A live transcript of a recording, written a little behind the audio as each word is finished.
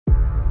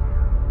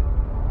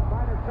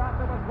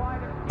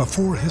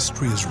Before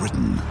history is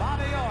written,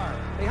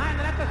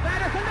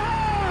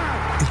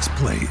 it's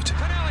played.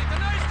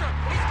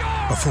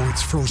 Before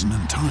it's frozen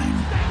in time,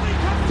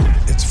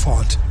 it's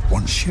fought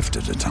one shift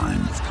at a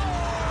time.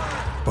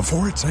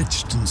 Before it's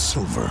etched in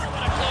silver,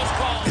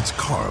 it's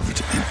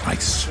carved in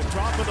ice.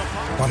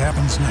 What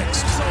happens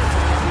next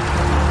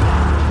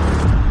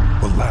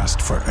will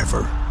last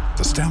forever.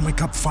 The Stanley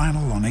Cup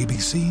Final on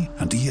ABC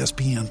and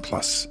ESPN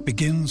Plus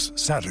begins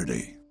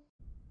Saturday.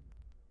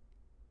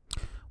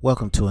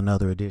 Welcome to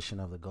another edition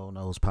of the Go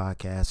Nose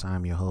Podcast.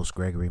 I'm your host,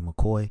 Gregory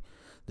McCoy.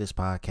 This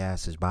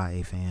podcast is by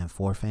a fan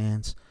for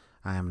fans.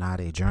 I am not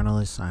a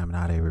journalist. I am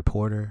not a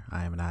reporter.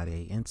 I am not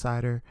an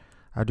insider.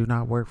 I do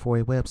not work for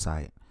a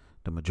website.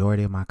 The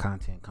majority of my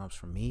content comes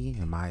from me,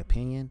 in my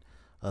opinion.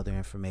 Other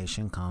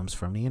information comes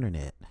from the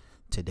internet.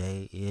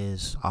 Today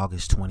is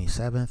August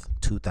 27th,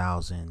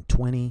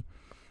 2020.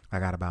 I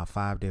got about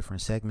 5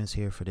 different segments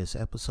here for this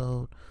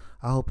episode.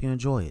 I hope you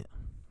enjoy it.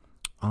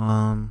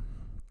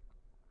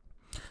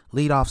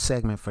 Lead off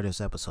segment for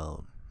this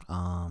episode.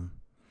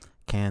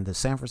 Can the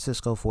San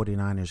Francisco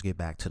 49ers get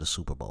back to the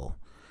Super Bowl?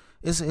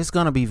 It's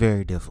going to be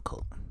very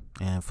difficult.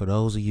 And for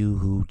those of you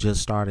who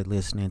just started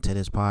listening to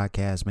this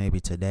podcast, maybe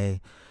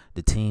today,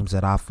 the teams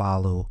that I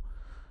follow,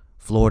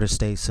 Florida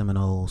State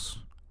Seminoles,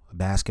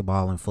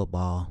 basketball and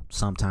football,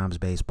 sometimes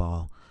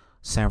baseball,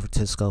 San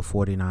Francisco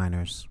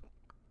 49ers,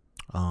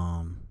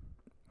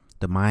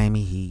 the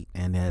Miami Heat,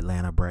 and the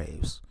Atlanta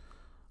Braves.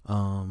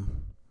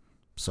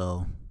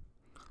 So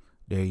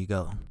there you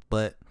go.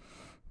 But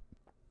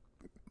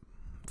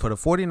for the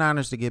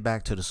 49ers to get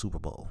back to the Super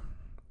Bowl,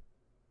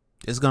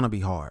 it's going to be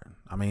hard.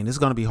 I mean, it's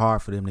going to be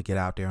hard for them to get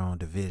out there on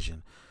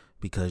division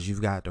because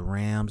you've got the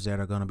Rams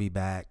that are going to be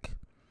back.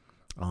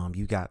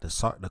 You got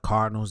the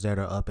Cardinals that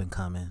are up and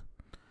coming,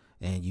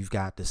 and you've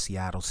got the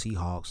Seattle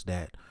Seahawks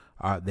that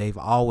they've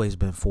always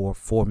been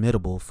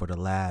formidable for the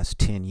last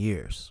 10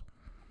 years.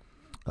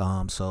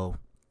 So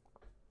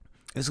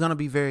it's going to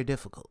be very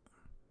difficult.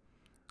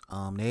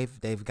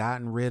 They've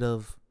gotten rid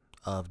of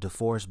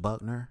DeForest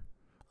Buckner.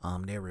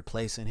 They're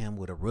replacing him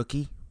with a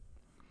rookie.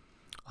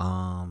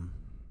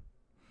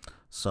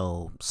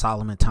 So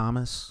Solomon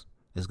Thomas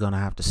is going to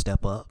have to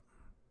step up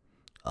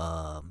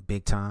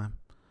big time.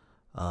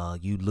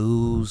 You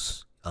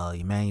lose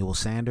Emmanuel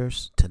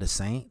Sanders to the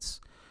Saints.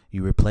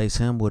 You replace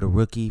him with a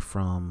rookie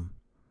from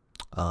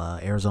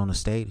Arizona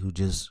State who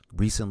just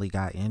recently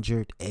got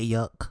injured.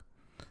 Ayuk,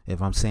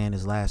 if I'm saying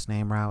his last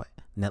name right.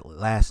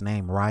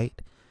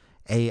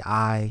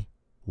 Ayuk.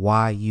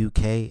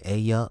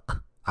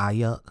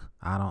 Ayuk.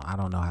 I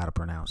don't know how to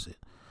pronounce it.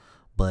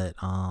 But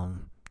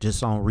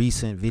just on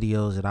recent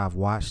videos that I've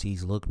watched,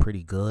 he's looked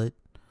pretty good.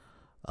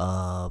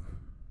 You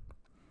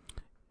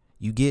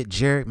get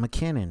Jerick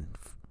McKinnon,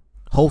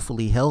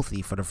 hopefully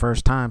healthy for the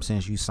first time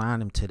since you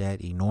signed him to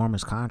that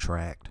enormous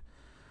contract.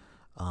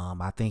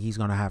 I think he's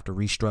going to have to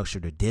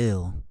restructure the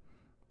deal.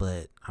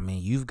 But, I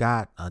mean, you've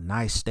got a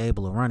nice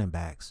stable of running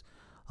backs.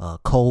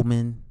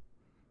 Coleman,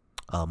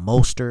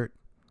 Mostert,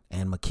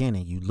 and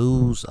McKinnon. You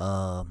lose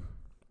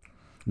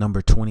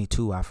number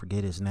 22. I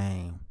forget his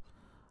name.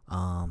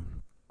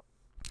 And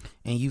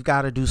you've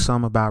got to do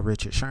something about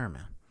Richard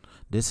Sherman.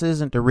 This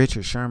isn't the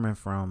Richard Sherman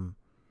from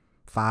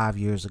 5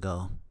 years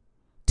ago,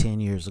 10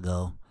 years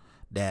ago.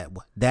 A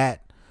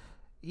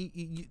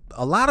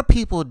lot of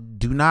people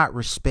do not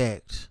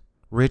respect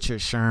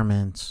Richard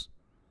Sherman's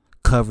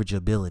coverage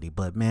ability.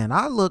 But, man,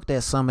 I looked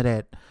at some of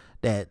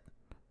that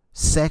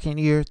second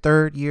year,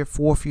 third year,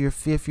 fourth year,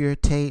 fifth year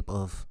tape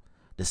of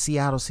the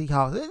Seattle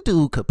Seahawks. This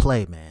dude could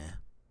play, man.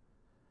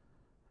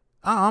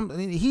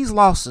 He's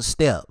lost a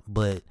step,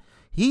 but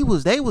they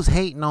was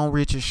hating on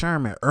Richard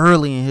Sherman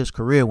early in his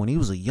career when he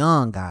was a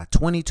young guy,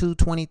 22,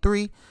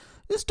 23.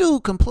 This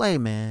dude can play,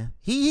 man.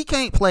 He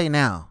can't play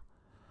now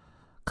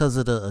because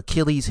of the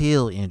Achilles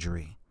heel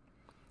injury.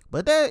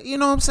 But that, you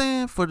know what I'm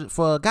saying?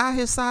 For a guy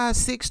his size,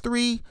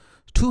 6'3",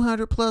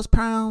 200 plus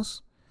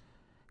pounds,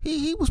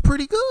 he was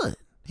pretty good.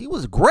 He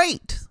was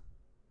great.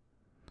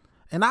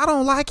 And I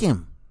don't like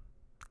him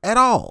at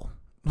all.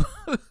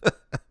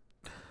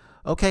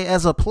 Okay,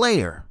 as a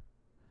player,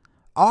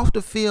 off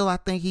the field, I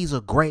think he's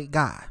a great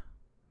guy.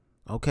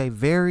 Okay,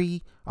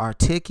 very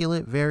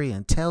articulate, very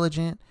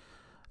intelligent.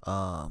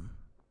 So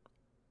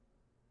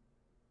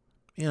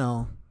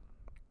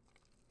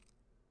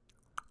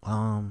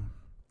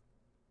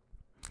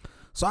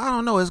I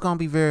don't know. It's going to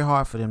be very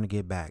hard for them to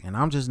get back. And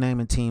I'm just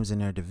naming teams in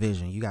their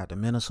division. You got the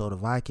Minnesota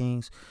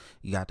Vikings.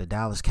 You got the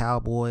Dallas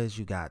Cowboys.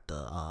 You got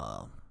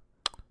the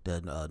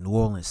New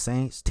Orleans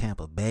Saints.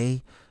 Tampa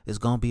Bay is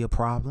going to be a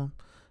problem.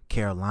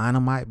 Carolina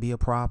might be a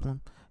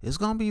problem. It's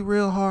going to be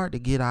real hard to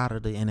get out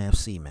of the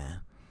NFC,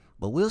 man.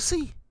 But we'll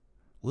see.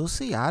 We'll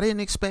see. I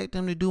didn't expect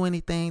them to do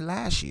anything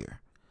last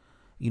year.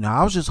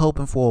 I was just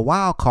hoping for a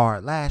wild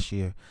card last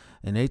year,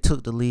 and they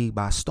took the league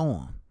by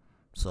storm.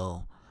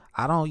 So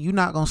you're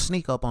not going to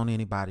sneak up on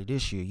anybody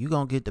this year. You're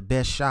going to get the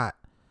best shot,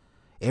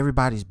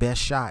 everybody's best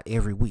shot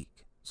every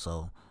week.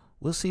 So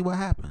we'll see what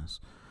happens.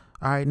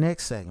 All right,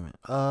 next segment.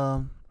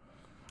 I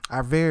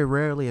very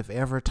rarely, if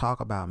ever, talk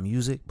about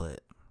music,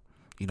 but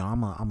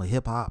I'm a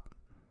hip hop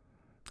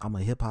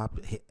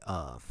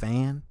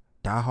fan,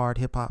 diehard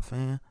hip hop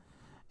fan,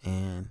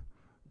 and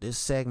this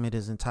segment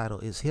is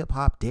entitled "Is Hip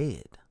Hop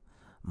Dead?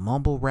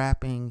 Mumble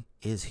rapping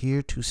is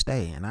here to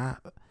stay." And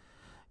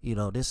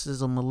this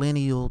is a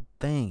millennial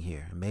thing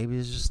here. Maybe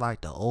it's just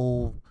like the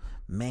old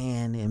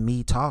man in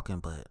me talking,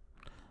 but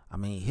I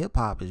mean, hip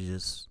hop is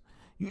just,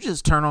 you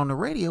just turn on the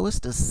radio, it's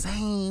the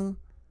same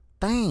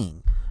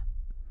thing.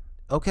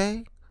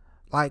 Okay?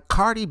 Like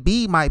Cardi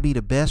B might be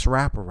the best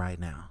rapper right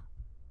now.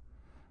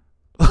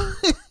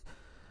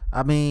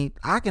 I mean,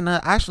 I can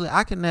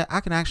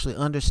actually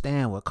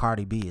understand what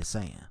Cardi B is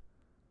saying.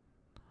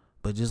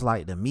 But just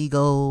like the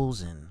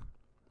Migos and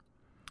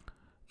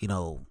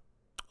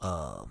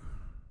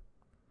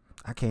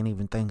I can't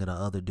even think of the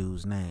other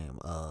dude's name.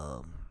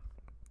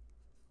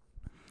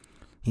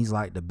 He's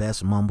like the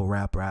best mumble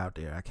rapper out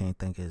there. I can't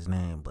think of his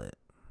name, but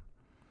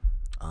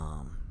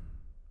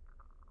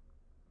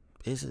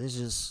it's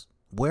just,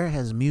 where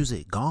has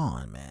music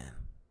gone, man?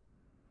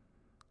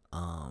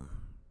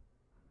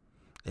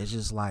 It's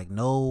just like,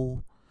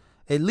 no,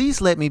 at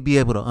least let me be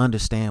able to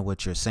understand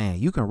what you're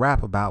saying. You can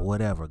rap about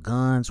whatever,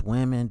 guns,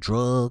 women,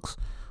 drugs,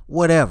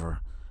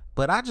 whatever,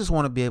 but I just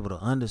want to be able to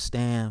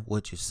understand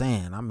what you're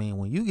saying. I mean,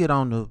 when you get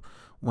on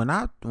when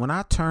I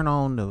turn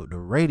on the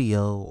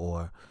radio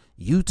or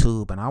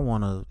YouTube and I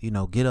want to,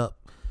 get up,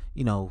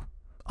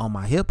 on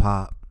my hip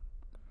hop,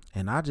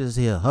 and I just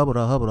hear hubba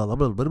hubba blah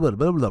blah blah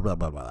blah blah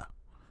blah blah.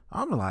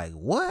 I'm like,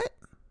 what?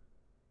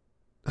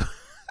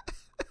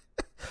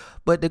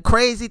 But the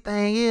crazy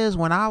thing is,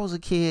 when I was a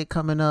kid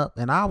coming up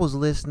and I was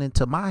listening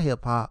to my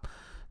hip hop,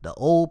 the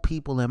old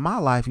people in my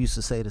life used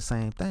to say the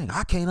same thing.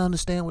 I can't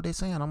understand what they're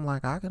saying. I'm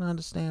like, I can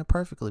understand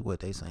perfectly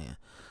what they're saying.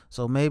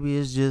 So maybe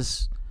it's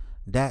just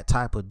that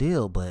type of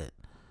deal. But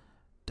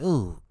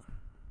dude,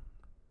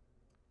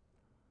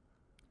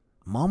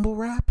 mumble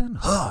rapping?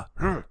 Come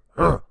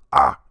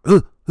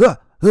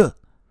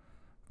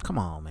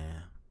on,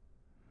 man.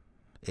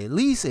 At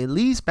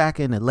least back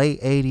in the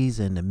late 80s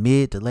and the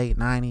mid to late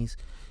 90s,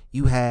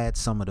 you had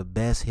some of the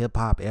best hip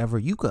hop ever.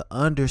 You could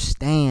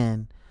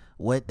understand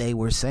what they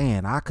were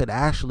saying. I could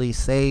actually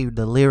say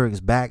the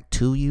lyrics back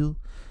to you.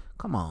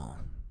 Come on.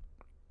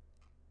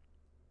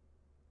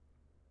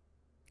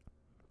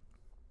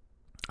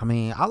 I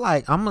mean,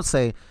 I'm gonna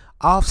say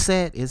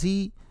Offset, is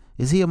he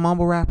a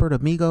mumble rapper? The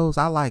Migos,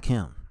 I like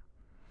him.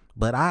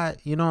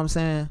 But you know what I'm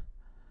saying?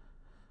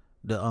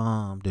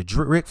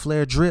 The Ric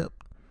Flair drip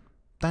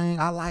thing,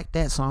 I like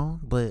that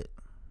song,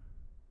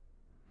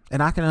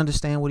 and I can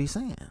understand what he's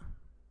saying.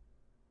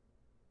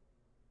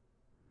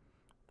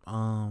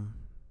 I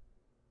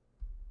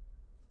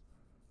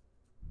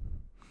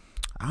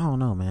don't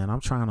know, man.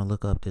 I'm trying to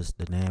look up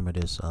the name of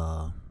this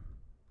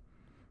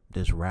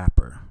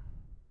rapper,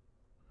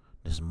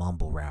 this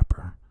mumble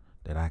rapper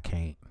that I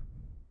can't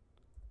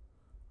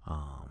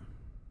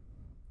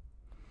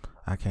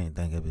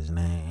think of his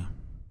name.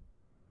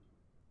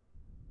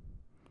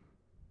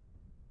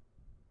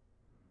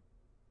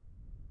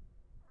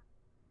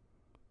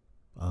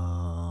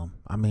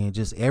 I mean,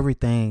 just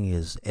everything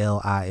is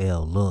Lil.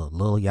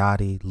 Lil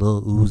Yachty,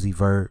 Lil Uzi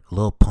Vert,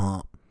 Lil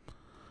Pump.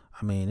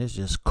 I mean, it's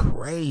just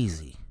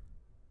crazy.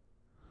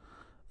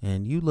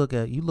 And you look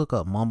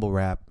up mumble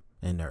rap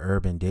in the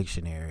Urban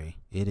Dictionary.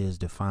 It is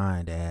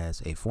defined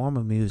as a form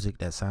of music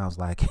that sounds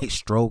like a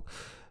stroke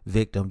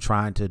victim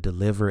trying to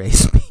deliver a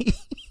speech.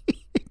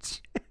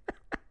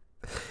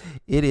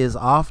 It is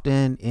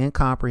often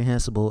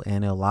incomprehensible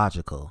and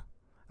illogical.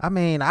 I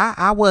mean,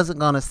 I wasn't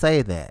gonna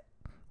say that,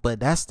 but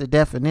that's the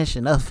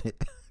definition of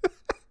it.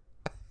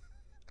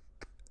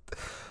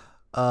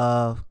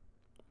 Well,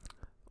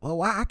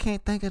 why I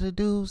can't think of the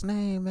dude's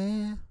name,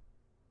 man.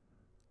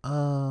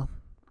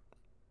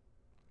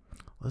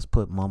 Let's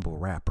put mumble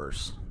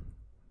rappers.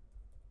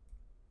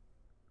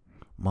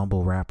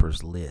 Mumble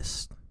rappers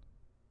list.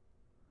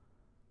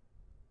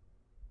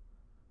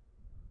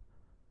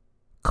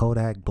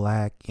 Kodak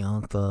Black,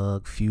 Young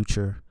Thug,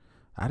 Future.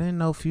 I didn't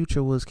know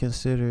Future was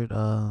considered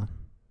a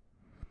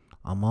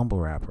mumble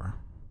rapper.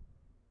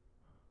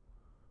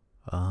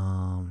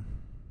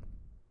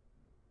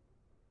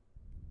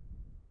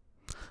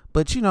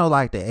 But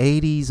like the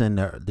 80s and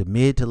the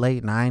mid to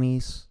late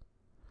 90s,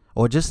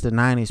 or just the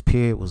 90s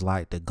period, was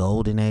like the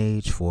golden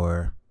age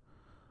for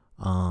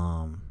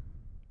I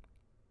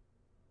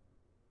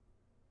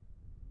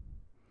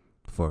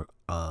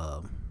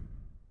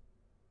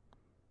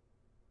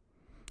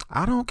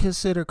don't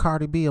consider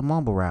Cardi B a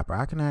mumble rapper.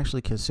 I can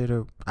actually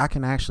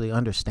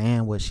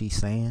understand what she's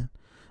saying.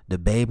 The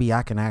Baby,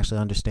 I can actually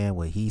understand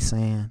what he's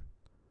saying.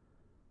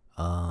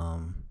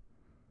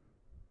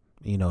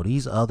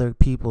 These other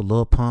people,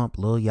 Lil Pump,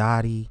 Lil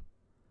Yachty,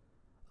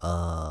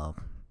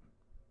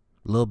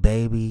 Lil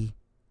Baby,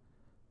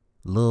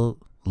 Lil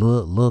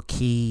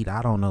Keed,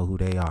 I don't know who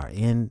they are.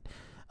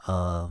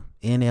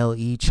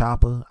 NLE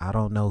Chopper, I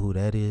don't know who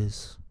that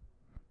is.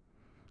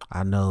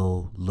 I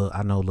know Lil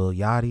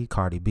Yachty,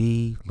 Cardi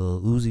B, Lil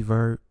Uzi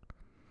Vert,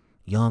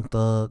 Young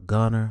Thug,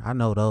 Gunner. I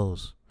know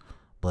those,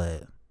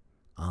 but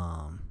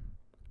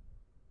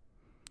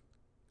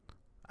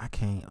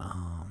can't.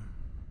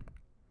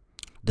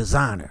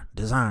 Designer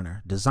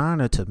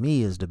to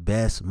me is the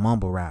best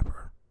mumble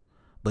rapper,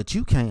 but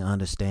you can't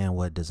understand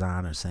what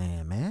Designer's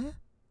saying, man.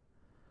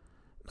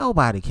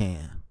 Nobody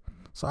can.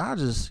 So I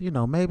just,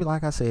 maybe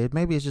like I said,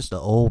 maybe it's just the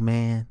old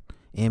man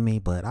in me,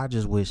 but I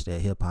just wish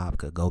that hip hop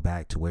could go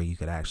back to where you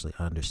could actually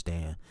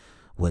understand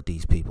what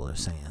these people are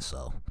saying.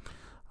 So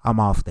I'm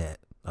off that.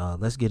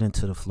 Let's get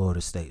into the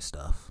Florida State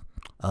stuff.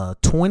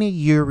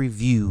 20-year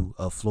review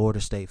of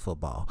Florida State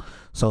football.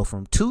 So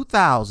from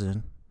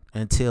 2000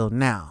 until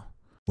now.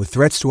 With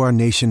threats to our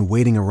nation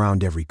waiting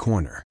around every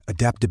corner,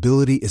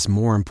 adaptability is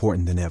more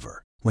important than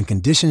ever. When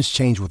conditions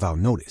change without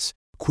notice,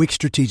 quick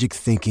strategic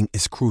thinking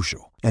is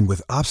crucial. And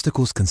with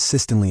obstacles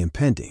consistently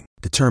impending,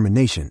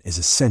 determination is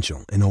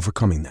essential in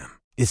overcoming them.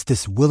 It's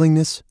this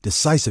willingness,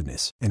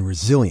 decisiveness, and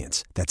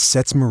resilience that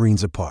sets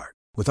Marines apart.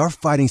 With our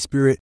fighting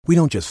spirit, we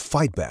don't just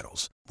fight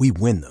battles, we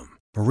win them.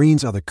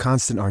 Marines are the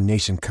constant our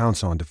nation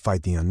counts on to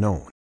fight the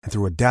unknown. And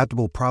through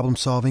adaptable problem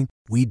solving,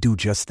 we do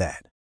just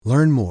that.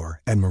 Learn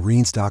more at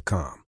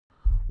marines.com.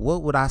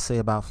 What would I say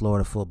about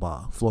Florida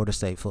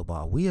State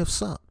football? We have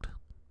sucked.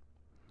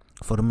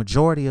 For the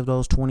majority of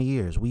those 20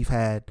 years, we've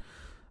had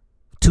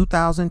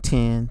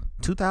 2010,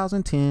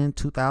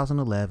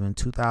 2011,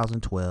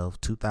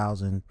 2012,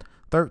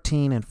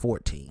 2013, and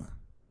 14.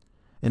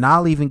 And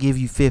I'll even give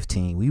you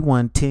 15. We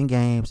won 10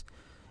 games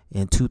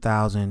in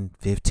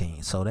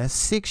 2015. So that's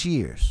 6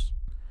 years.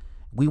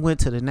 We went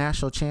to the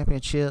national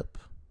championship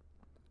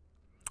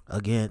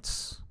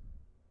against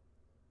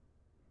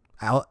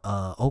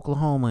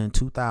Oklahoma in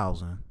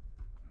 2000.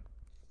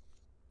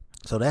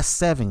 So that's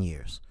 7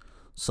 years.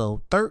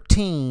 So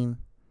 13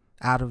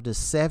 out of the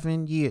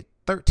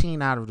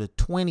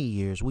 20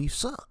 years we've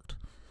sucked.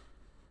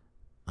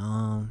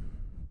 And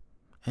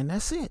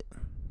that's it.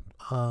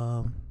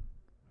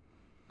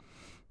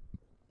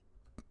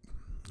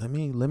 Let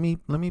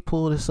me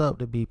pull this up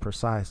to be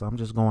precise. I'm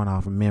just going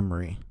off of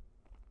memory.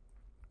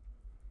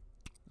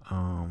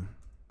 I'm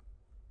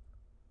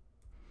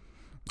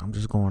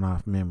just going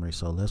off memory.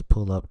 So let's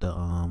pull up the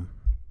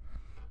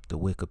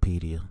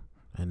Wikipedia,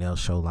 and they'll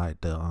show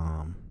like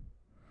the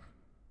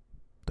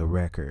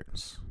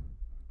records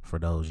for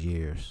those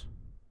years.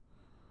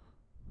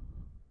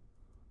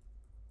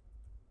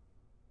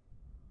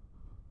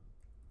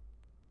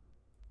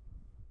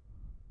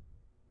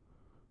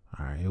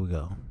 All right, here we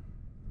go.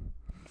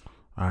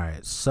 All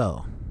right,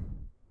 so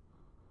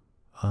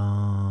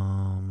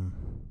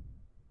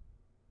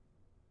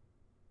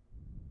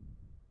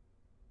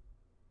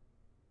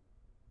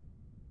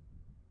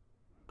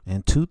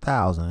in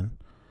 2000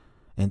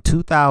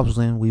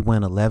 we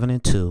went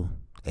 11-2,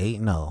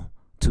 8-0.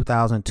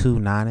 2002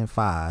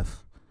 9-5,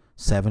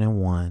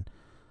 7-1.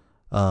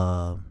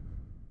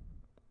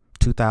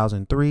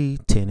 2003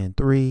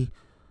 10-3.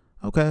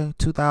 Okay,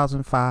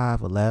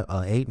 2005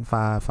 8-5,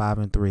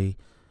 5-3,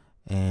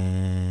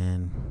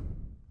 and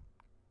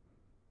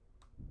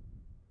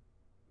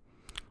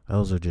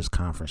those are just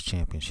conference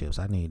championships.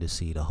 I need to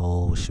see the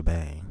whole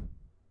shebang.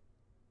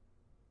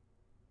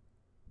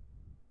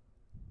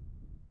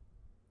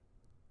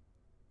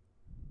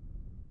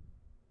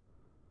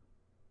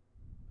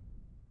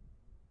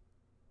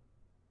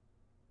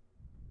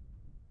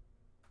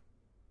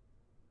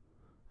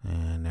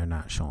 And they're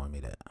not showing me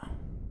that.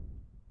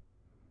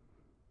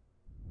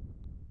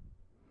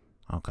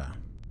 Okay.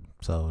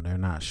 So they're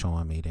not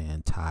showing me the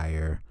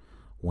entire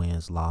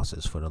wins,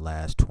 losses for the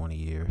last 20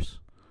 years.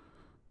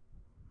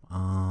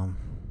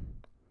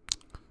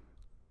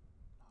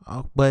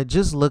 But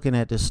just looking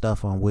at this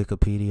stuff on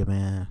Wikipedia,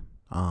 man,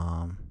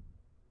 I'm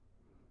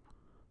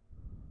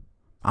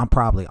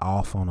probably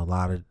off on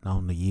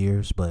on the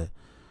years, but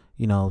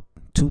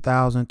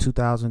 2000,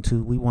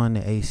 2002, we won the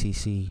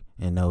ACC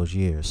in those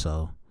years.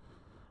 So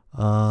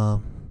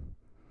I'll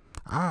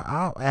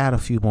add a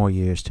few more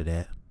years to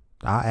that.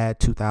 I'll add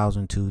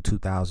 2002,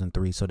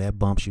 2003, so that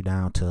bumps you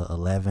down to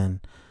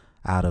 11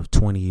 out of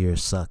 20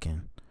 years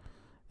sucking.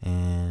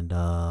 And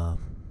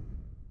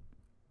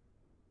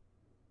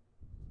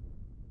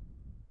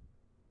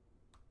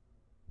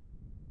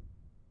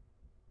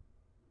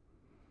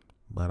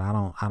but I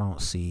don't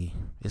see,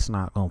 it's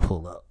not gonna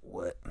pull up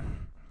what.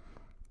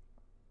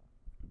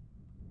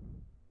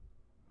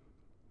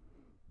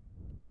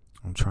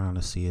 I'm trying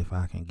to see if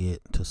I can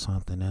get to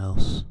something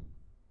else.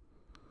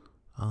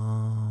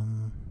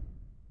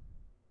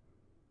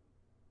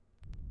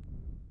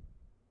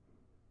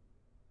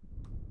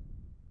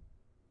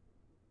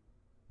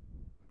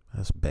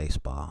 That's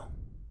baseball.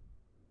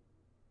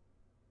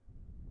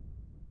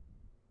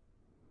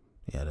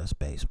 Yeah, that's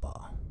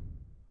baseball.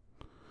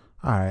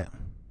 All right.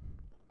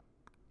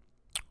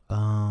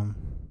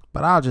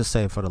 But I'll just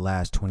say for the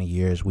last 20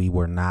 years, we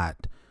were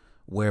not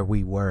where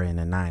we were in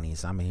the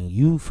 90s. I mean,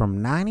 you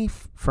from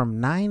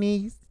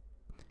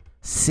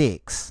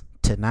 96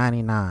 to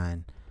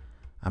 99.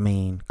 I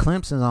mean,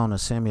 Clemson's on a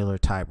similar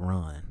type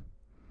run.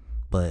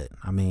 But,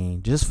 I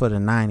mean, just for the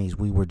 90s,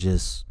 we were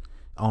just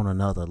on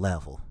another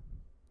level.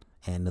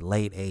 And the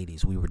late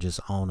 80s, we were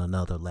just on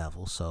another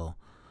level. So,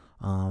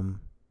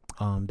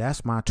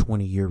 that's my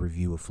 20-year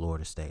review of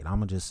Florida State. I'm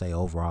gonna just say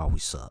overall we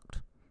sucked.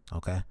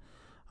 Okay.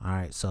 All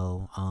right.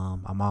 So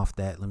I'm off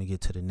that. Let me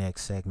get to the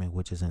next segment,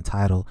 which is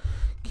entitled,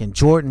 "Can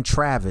Jordan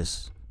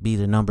Travis be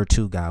the number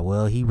 2 guy?"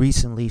 Well, he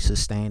recently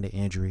sustained an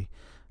injury.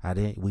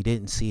 We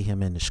didn't see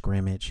him in the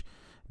scrimmage.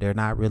 They're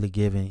not really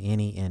giving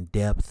any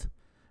in-depth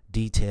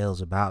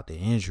details about the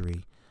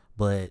injury,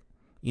 but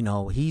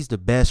he's the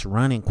best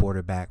running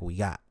quarterback we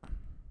got.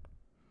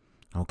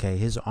 Okay,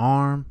 his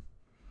arm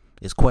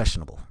is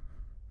questionable.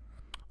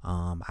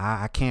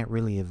 I can't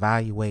really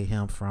evaluate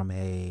him from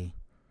a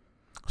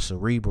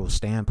cerebral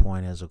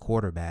standpoint as a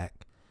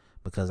quarterback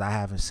because I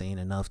haven't seen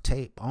enough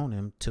tape on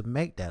him to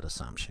make that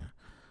assumption.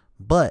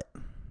 But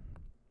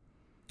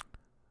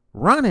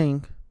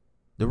running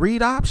the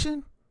read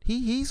option,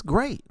 he's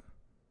great.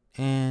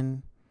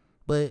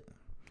 But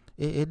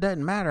it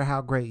doesn't matter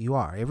how great you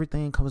are.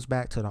 Everything comes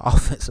back to the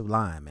offensive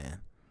line, man.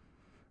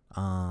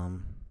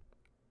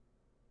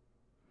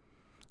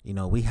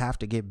 We have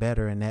to get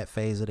better in that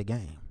phase of the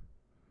game.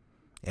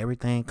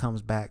 Everything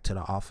comes back to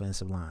the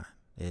offensive line.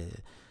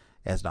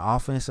 As the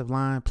offensive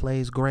line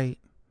plays great,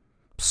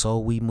 so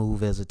we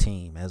move as a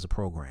team, as a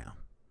program.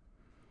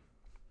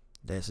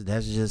 That's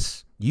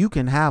just, you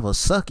can have a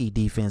sucky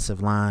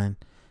defensive line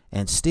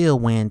and still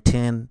win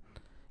 10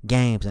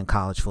 games in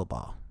college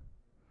football.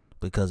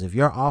 Because if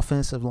your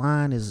offensive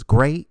line is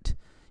great,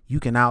 you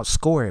can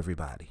outscore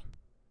everybody.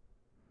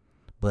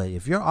 But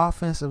if your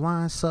offensive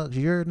line sucks,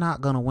 you're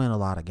not going to win a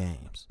lot of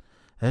games.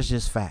 That's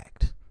just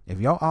fact. If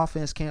your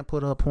offense can't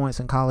put up points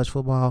in college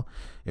football,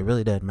 it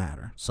really doesn't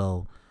matter.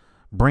 So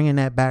bringing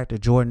that back to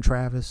Jordan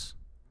Travis,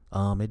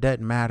 it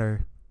doesn't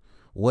matter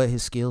what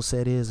his skill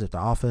set is. If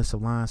the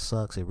offensive line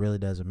sucks, it really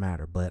doesn't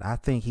matter. But I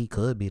think he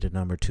could be the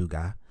number 2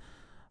 guy.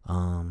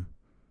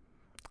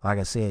 Like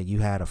I said, you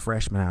had a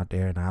freshman out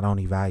there, and I don't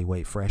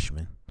evaluate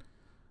freshmen.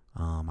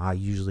 I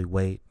usually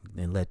wait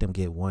and let them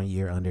get 1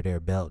 year under their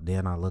belt,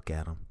 then I look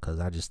at them,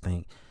 because I just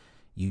think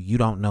you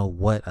don't know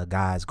what a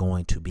guy's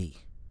going to be.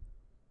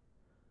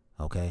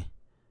 Okay,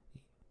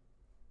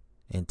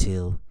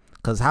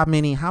 because how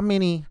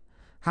many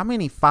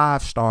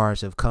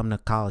 5-stars have come to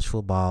college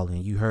football,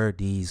 and you heard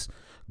these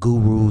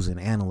gurus and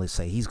analysts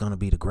say he's going to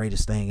be the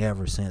greatest thing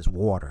ever since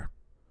water,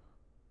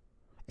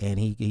 and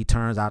he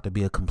turns out to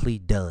be a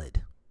complete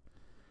dud.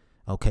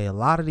 Okay, a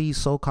lot of these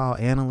so-called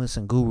analysts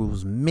and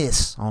gurus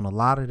miss on a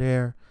lot of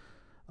their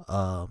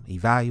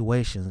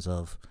evaluations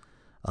of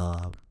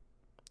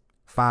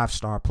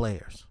 5-star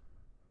players.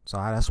 So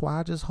that's why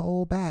I just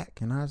hold back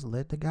and I just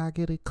let the guy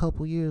get a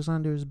couple years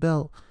under his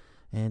belt,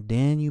 and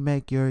then you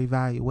make your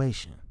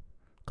evaluation.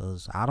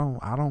 Cause I don't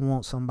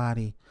want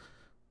somebody,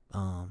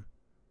 spamming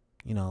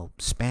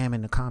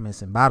the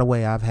comments. And by the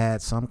way, I've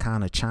had some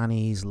kind of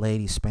Chinese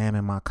lady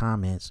spamming my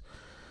comments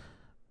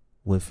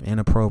with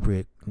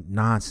inappropriate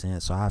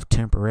nonsense, so I've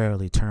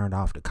temporarily turned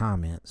off the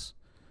comments.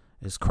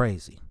 It's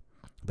crazy.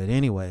 But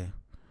anyway,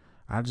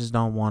 I just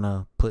don't want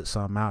to put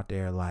something out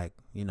there like,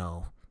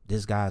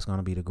 this guy's going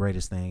to be the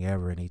greatest thing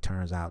ever, and he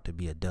turns out to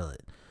be a dud.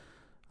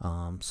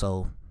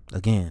 So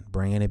again,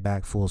 bringing it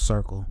back full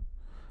circle,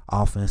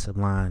 offensive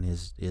line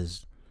is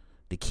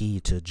the key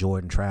to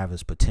Jordan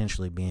Travis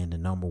potentially being the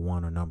number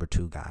 1 or number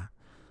 2 guy.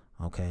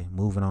 Okay,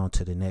 moving on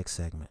to the next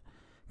segment.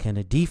 Can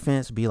the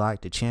defense be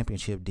like the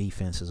championship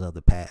defenses of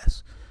the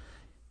past?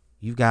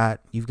 You've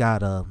got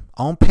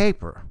on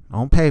paper.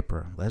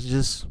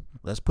 Let's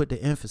put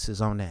the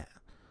emphasis on that.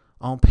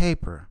 On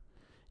paper,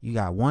 you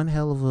got one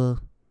hell of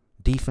a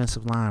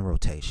defensive line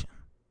rotation.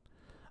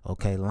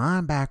 Okay,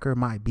 linebacker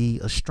might be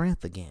a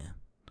strength again.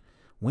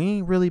 We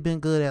ain't really been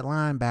good at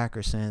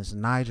linebacker since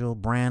Nigel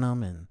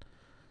Branham and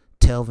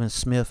Telvin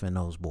Smith and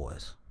those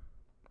boys.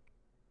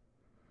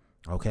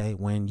 Okay,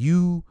 when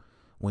you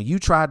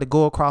tried to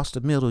go across the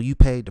middle, you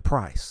paid the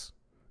price.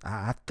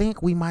 I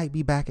think we might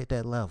be back at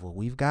that level.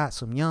 We've got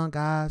some young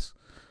guys.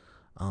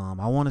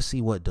 I want to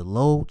see what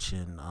Deloach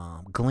and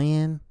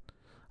Glenn,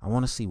 I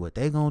want to see what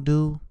they're going to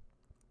do.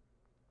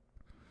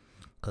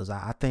 Because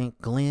I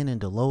think Glenn and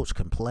Deloach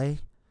can play.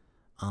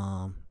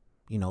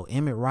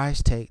 Emmett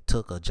Rice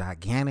took a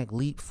gigantic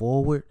leap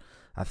forward.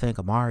 I think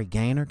Amari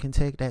Gaynor can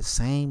take that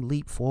same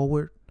leap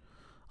forward.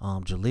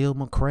 Jaleel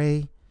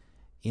McCray,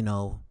 he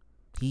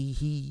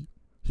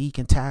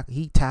can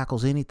he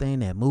tackles anything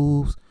that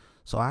moves.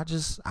 So I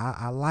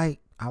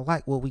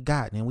like what we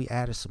got. And then we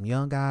added some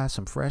young guys,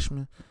 some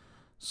freshmen.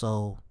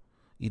 So,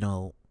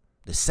 the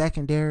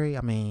secondary,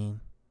 you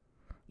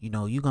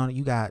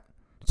got,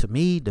 to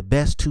me, the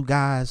best 2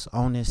 guys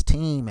on this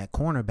team at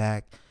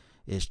cornerback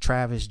is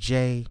Travis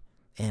J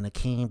and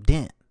Akeem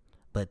Dent.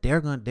 But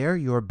they're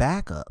your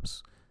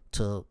backups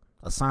to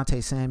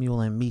Asante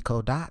Samuel and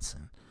Miko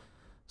Dotson.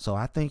 So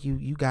I think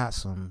you got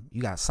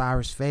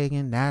Cyrus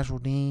Fagan,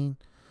 Nasruddin,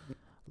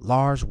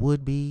 Lars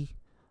Woodby,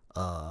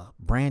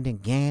 Brandon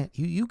Gant.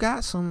 You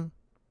got some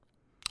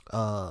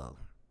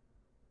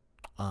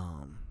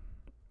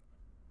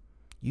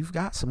you've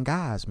got some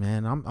guys,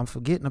 man. I'm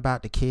forgetting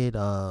about the kid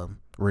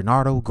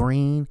Renardo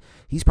Green.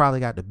 He's probably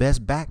got the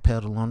best back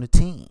pedal on the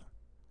team.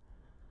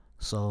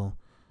 So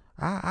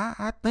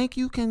I think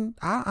you can.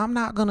 I'm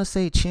not gonna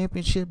say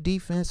championship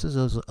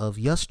defenses of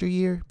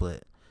yesteryear,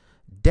 but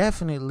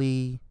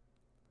definitely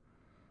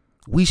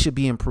we should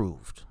be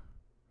improved.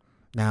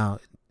 Now,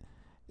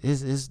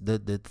 is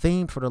the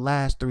theme for the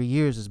last 3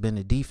 years has been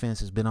the defense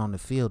has been on the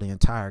field the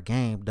entire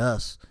game.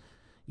 Thus,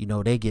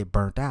 they get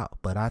burnt out.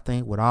 But I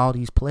think with all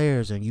these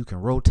players and you can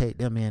rotate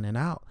them in and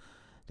out,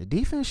 the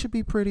defense should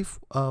be pretty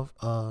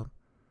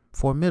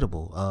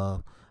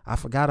formidable. I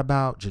forgot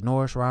about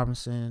Janoris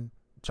Robinson,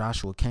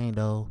 Joshua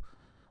Kando.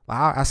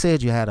 I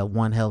said you had a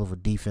one hell of a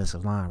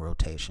defensive line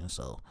rotation,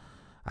 so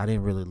I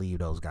didn't really leave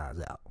those guys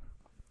out.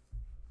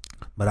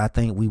 But I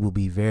think we will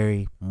be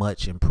very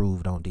much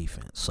improved on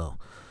defense. So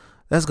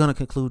that's going to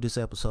conclude this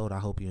episode. I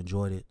hope you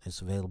enjoyed it.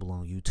 It's available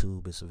on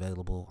YouTube. It's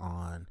available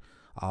on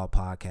all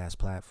podcast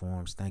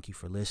platforms. Thank you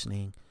for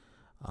listening.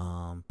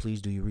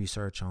 Please do your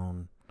research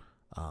on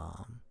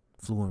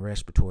flu and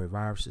respiratory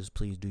viruses.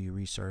 Please do your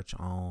research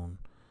on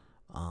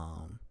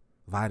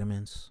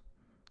vitamins.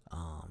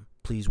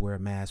 Please wear a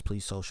mask.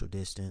 Please social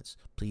distance.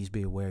 Please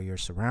be aware of your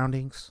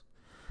surroundings.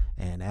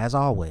 And as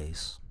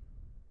always,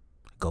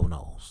 go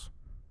Noles.